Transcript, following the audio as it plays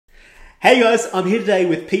Hey guys, I'm here today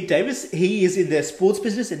with Pete Davis. He is in the sports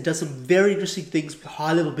business and does some very interesting things with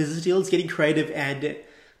high-level business deals, getting creative and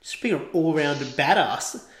just being an all-round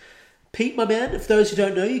badass. Pete, my man, for those who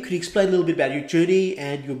don't know you, could you explain a little bit about your journey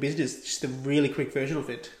and your business, just a really quick version of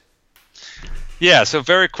it? Yeah, so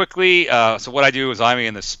very quickly, so what I do is I'm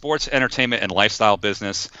in the sports, entertainment, and lifestyle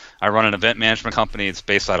business. I run an event management company. It's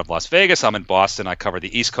based out of Las Vegas. I'm in Boston. I cover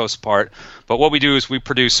the East Coast part. But what we do is we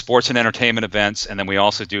produce sports and entertainment events, and then we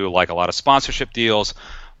also do like a lot of sponsorship deals,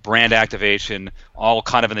 brand activation, all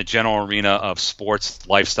kind of in the general arena of sports,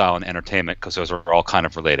 lifestyle, and entertainment, because those are all kind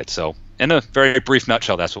of related. So in a very brief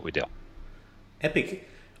nutshell, that's what we do. Epic.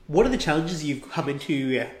 What are the challenges you've come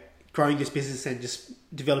into growing this business and just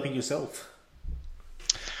developing yourself?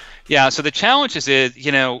 Yeah, so the challenge is,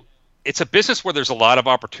 it's a business where there's a lot of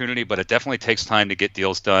opportunity, but it definitely takes time to get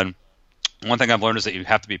deals done. One thing I've learned is that you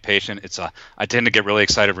have to be patient. I tend to get really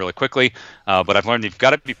excited really quickly, but I've learned you've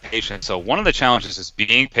got to be patient. So one of the challenges is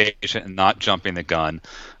being patient and not jumping the gun.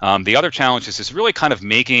 The other challenge is really kind of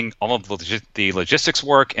making all of the logistics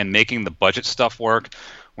work and making the budget stuff work.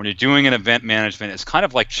 When you're doing an event management, it's kind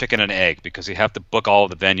of like chicken and egg because you have to book all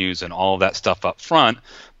of the venues and all of that stuff up front,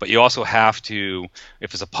 but you also have to,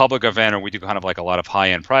 if it's a public event or we do kind of like a lot of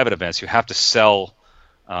high-end private events, you have to sell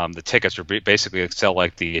the tickets or basically sell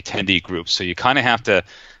like the attendee groups. So you kind of have to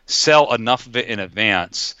sell enough of it in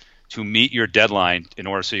advance to meet your deadline in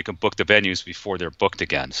order so you can book the venues before they're booked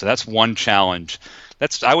again. So that's one challenge.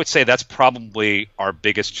 I would say that's probably our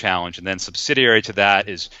biggest challenge. And then subsidiary to that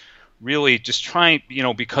is really just trying,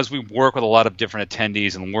 because we work with a lot of different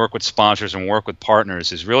attendees and work with sponsors and work with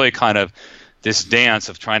partners, is really kind of this dance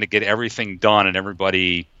of trying to get everything done and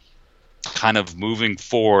everybody kind of moving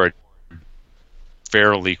forward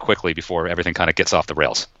fairly quickly before everything kind of gets off the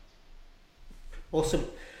rails. Awesome.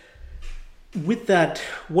 With that,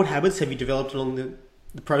 what habits have you developed along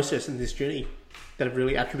the process in this journey that have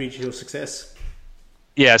really attributed to your success?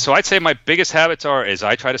 Yeah, so I'd say my biggest habits is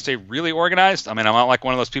I try to stay really organized. I mean, I'm not like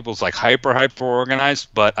one of those people who's like hyper organized,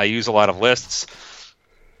 but I use a lot of lists.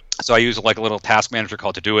 So I use like a little task manager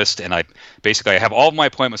called Todoist, and I have all of my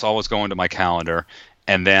appointments always go into my calendar,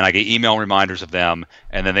 and then I get email reminders of them,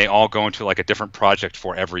 and then they all go into like a different project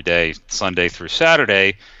for every day, Sunday through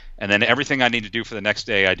Saturday, and then everything I need to do for the next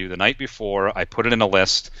day I do the night before. I put it in a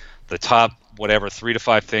list. The top 3 to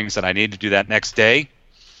 5 things that I need to do that next day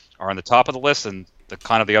are on the top of the list, and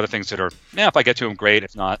the other things that are, if I get to them, great.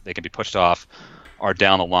 If not, they can be pushed off, are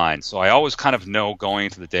down the line. So I always kind of know going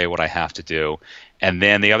into the day what I have to do. And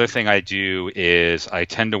then the other thing I do is I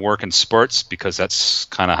tend to work in spurts because that's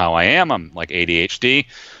kind of how I am. I'm like ADHD.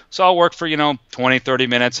 So I'll work for, 20, 30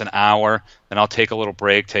 minutes, an hour, then I'll take a little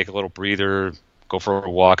break, take a little breather, go for a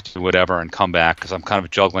walk, do whatever, and come back because I'm kind of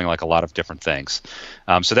juggling like a lot of different things.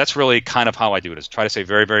 So that's really kind of how I do it, is try to stay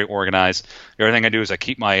very, very organized. The other thing I do is I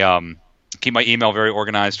keep my email very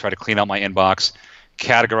organized, try to clean out my inbox,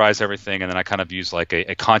 categorize everything, and then I kind of use like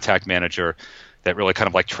a contact manager that really kind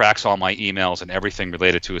of like tracks all my emails and everything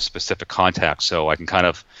related to a specific contact, so I can kind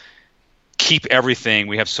of keep everything.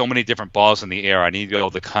 We have so many different balls in the air. I need to be able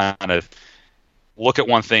to kind of look at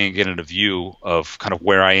one thing and get a view of kind of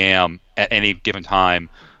where I am at any given time,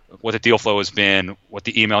 what the deal flow has been, what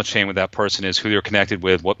the email chain with that person is, who they're connected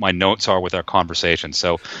with, what my notes are with our conversation.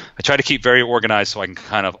 So I try to keep very organized so I can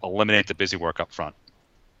kind of eliminate the busy work up front.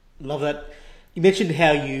 Love that. You mentioned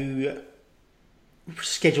how you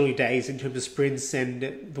schedule your days in terms of sprints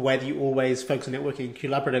and the way that you always focus on networking. Can you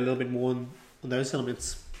elaborate a little bit more on those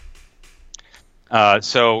elements?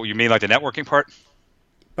 So you mean like the networking part?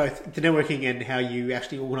 Both the networking and how you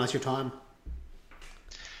actually organize your time.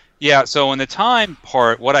 Yeah, so in the time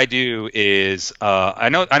part, what I do is I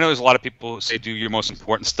know there's a lot of people who say do your most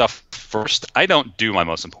important stuff first. I don't do my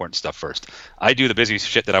most important stuff first. I do the busy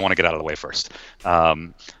shit that I want to get out of the way first.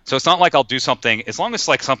 So it's not like I'll do something, as long as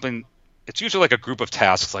like something, it's usually like a group of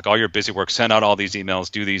tasks, like all your busy work, send out all these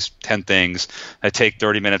emails, do these 10 things that take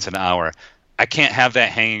 30 minutes, an hour. I can't have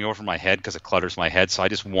that hanging over my head because it clutters my head, so I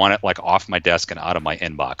just want it like off my desk and out of my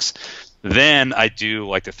inbox. Then I do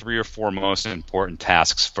like the 3 or 4 most important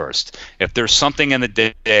tasks first. If there's something in the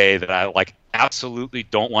day that I like absolutely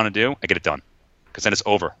don't want to do, I get it done because then it's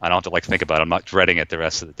over. I don't have to like think about it. I'm not dreading it the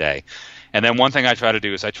rest of the day. And then one thing I try to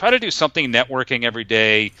do is I try to do something networking every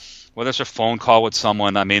day, whether it's a phone call with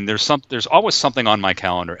someone. I mean, there's always something on my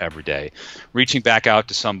calendar every day. Reaching back out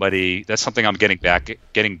to somebody, that's something I'm getting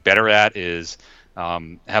better at, is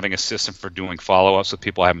having a system for doing follow-ups with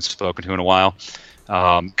people I haven't spoken to in a while.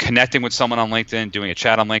 Connecting with someone on LinkedIn, doing a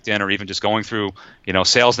chat on LinkedIn, or even just going through,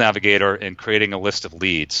 Sales Navigator and creating a list of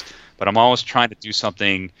leads. But I'm always trying to do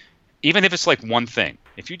something even if it's like one thing.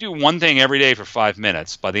 If you do one thing every day for 5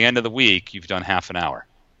 minutes, by the end of the week, you've done half an hour.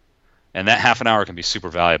 And that half an hour can be super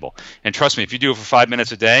valuable. And trust me, if you do it for 5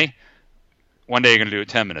 minutes a day, one day you're going to do it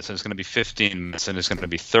 10 minutes, and it's going to be 15 minutes, and it's going to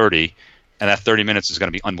be 30, and that 30 minutes is going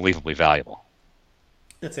to be unbelievably valuable.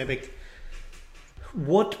 That's epic.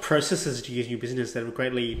 What processes do you use in your business that would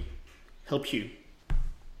greatly help you?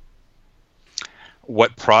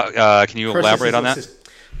 Can you elaborate on that?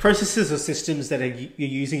 Processes or systems that you're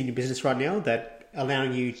using in your business right now that are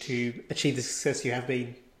allowing you to achieve the success you have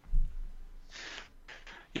been?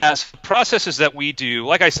 Yes, processes that we do,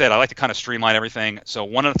 like I said, I like to kind of streamline everything. So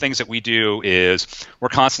one of the things that we do is we're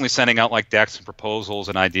constantly sending out like decks and proposals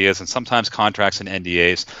and ideas and sometimes contracts and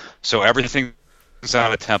NDAs. So everything is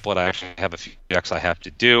on a template. I actually have a few decks I have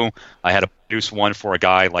to do. I had to produce one for a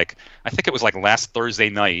guy I think it was like last Thursday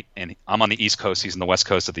night, and I'm on the East Coast, he's on the West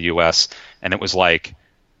Coast of the US, and it was like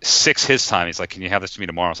 6 his time. He's like, can you have this to me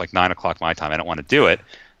tomorrow? It's like 9 o'clock my time. I don't want to do it.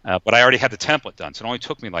 But I already had the template done, so it only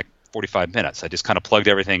took me like 45 minutes. I just kind of plugged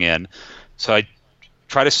everything in. So I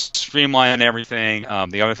try to streamline everything.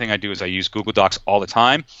 The other thing I do is I use Google Docs all the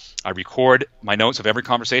time. I record my notes of every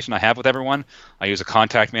conversation I have with everyone. I use a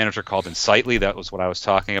contact manager called Insightly. That was what I was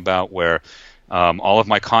talking about, where all of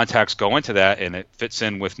my contacts go into that, and it fits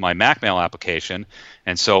in with my MacMail application.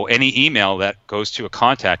 And so any email that goes to a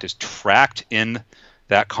contact is tracked in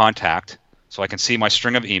that contact, so I can see my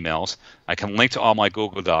string of emails. I can link to all my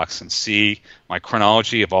Google Docs and see my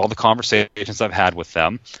chronology of all the conversations I've had with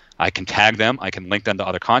them. I can tag them. I can link them to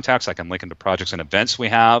other contacts. I can link them to projects and events we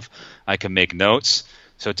have. I can make notes.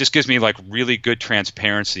 So it just gives me like really good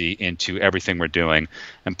transparency into everything we're doing.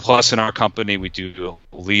 And plus in our company, we do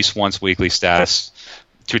at least once weekly status.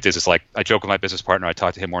 Truth is, it's like I joke with my business partner. I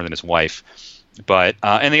talk to him more than his wife. But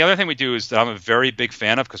and the other thing we do is that I'm a very big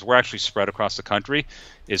fan of, because we're actually spread across the country,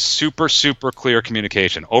 is super, super clear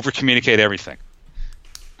communication. Over-communicate everything.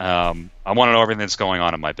 I want to know everything that's going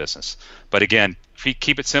on in my business. But again,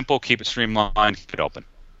 keep it simple, keep it streamlined, keep it open.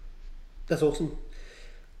 That's awesome.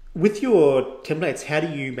 With your templates, how do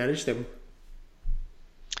you manage them?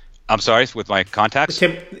 I'm sorry, with my contacts?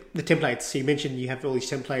 The templates. So you mentioned you have all these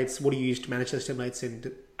templates. What do you use to manage those templates? And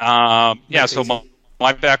so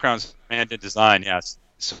my background is brand and design, yes.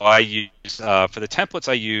 So I use, for the templates,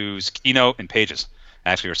 I use Keynote and Pages,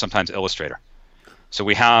 actually, or sometimes Illustrator. So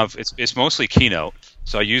we have, it's mostly Keynote.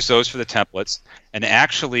 So I use those for the templates. And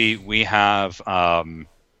actually, we have, and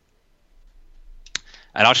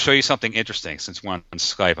I'll show you something interesting. Since we're on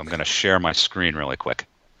Skype, I'm going to share my screen really quick,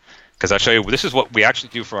 because I'll show you, this is what we actually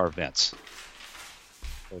do for our events.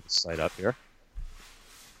 Pull the site up here.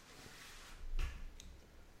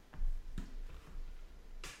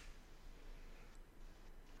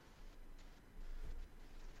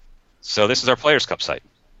 So this is our Players Cup site.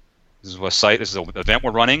 This is a site. This is an event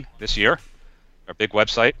we're running this year. Our big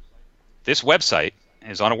website. This website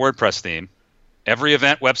is on a WordPress theme. Every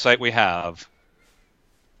event website we have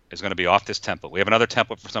is going to be off this template. We have another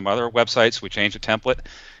template for some other websites. We changed the template,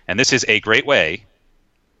 and this is a great way.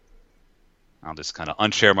 I'll just kind of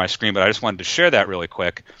unshare my screen, but I just wanted to share that really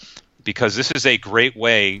quick, because this is a great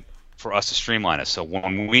way for us to streamline it. So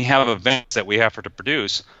when we have events that we have to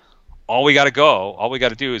produce, all we got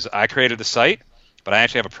to do is, I created the site, but I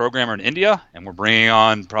actually have a programmer in India, and we're bringing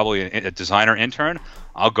on probably a designer intern.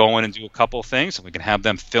 I'll go in and do a couple of things, and we can have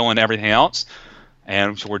them fill in everything else.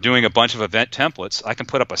 And so we're doing a bunch of event templates. I can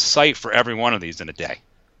put up a site for every one of these in a day.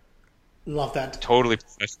 Love that. Totally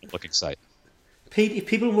professional looking site. Pete, if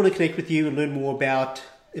people want to connect with you and learn more about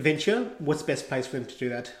Eventia, what's the best place for them to do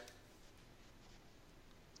that?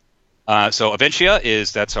 So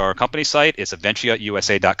Eventia that's our company site. It's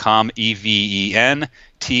eventiausa.com,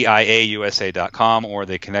 EVENTIAUSA.com, or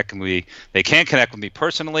they can connect with me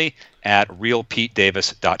personally at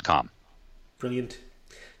realpetedavis.com. Brilliant.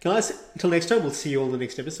 Guys, until next time, we'll see you all in the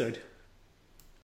next episode.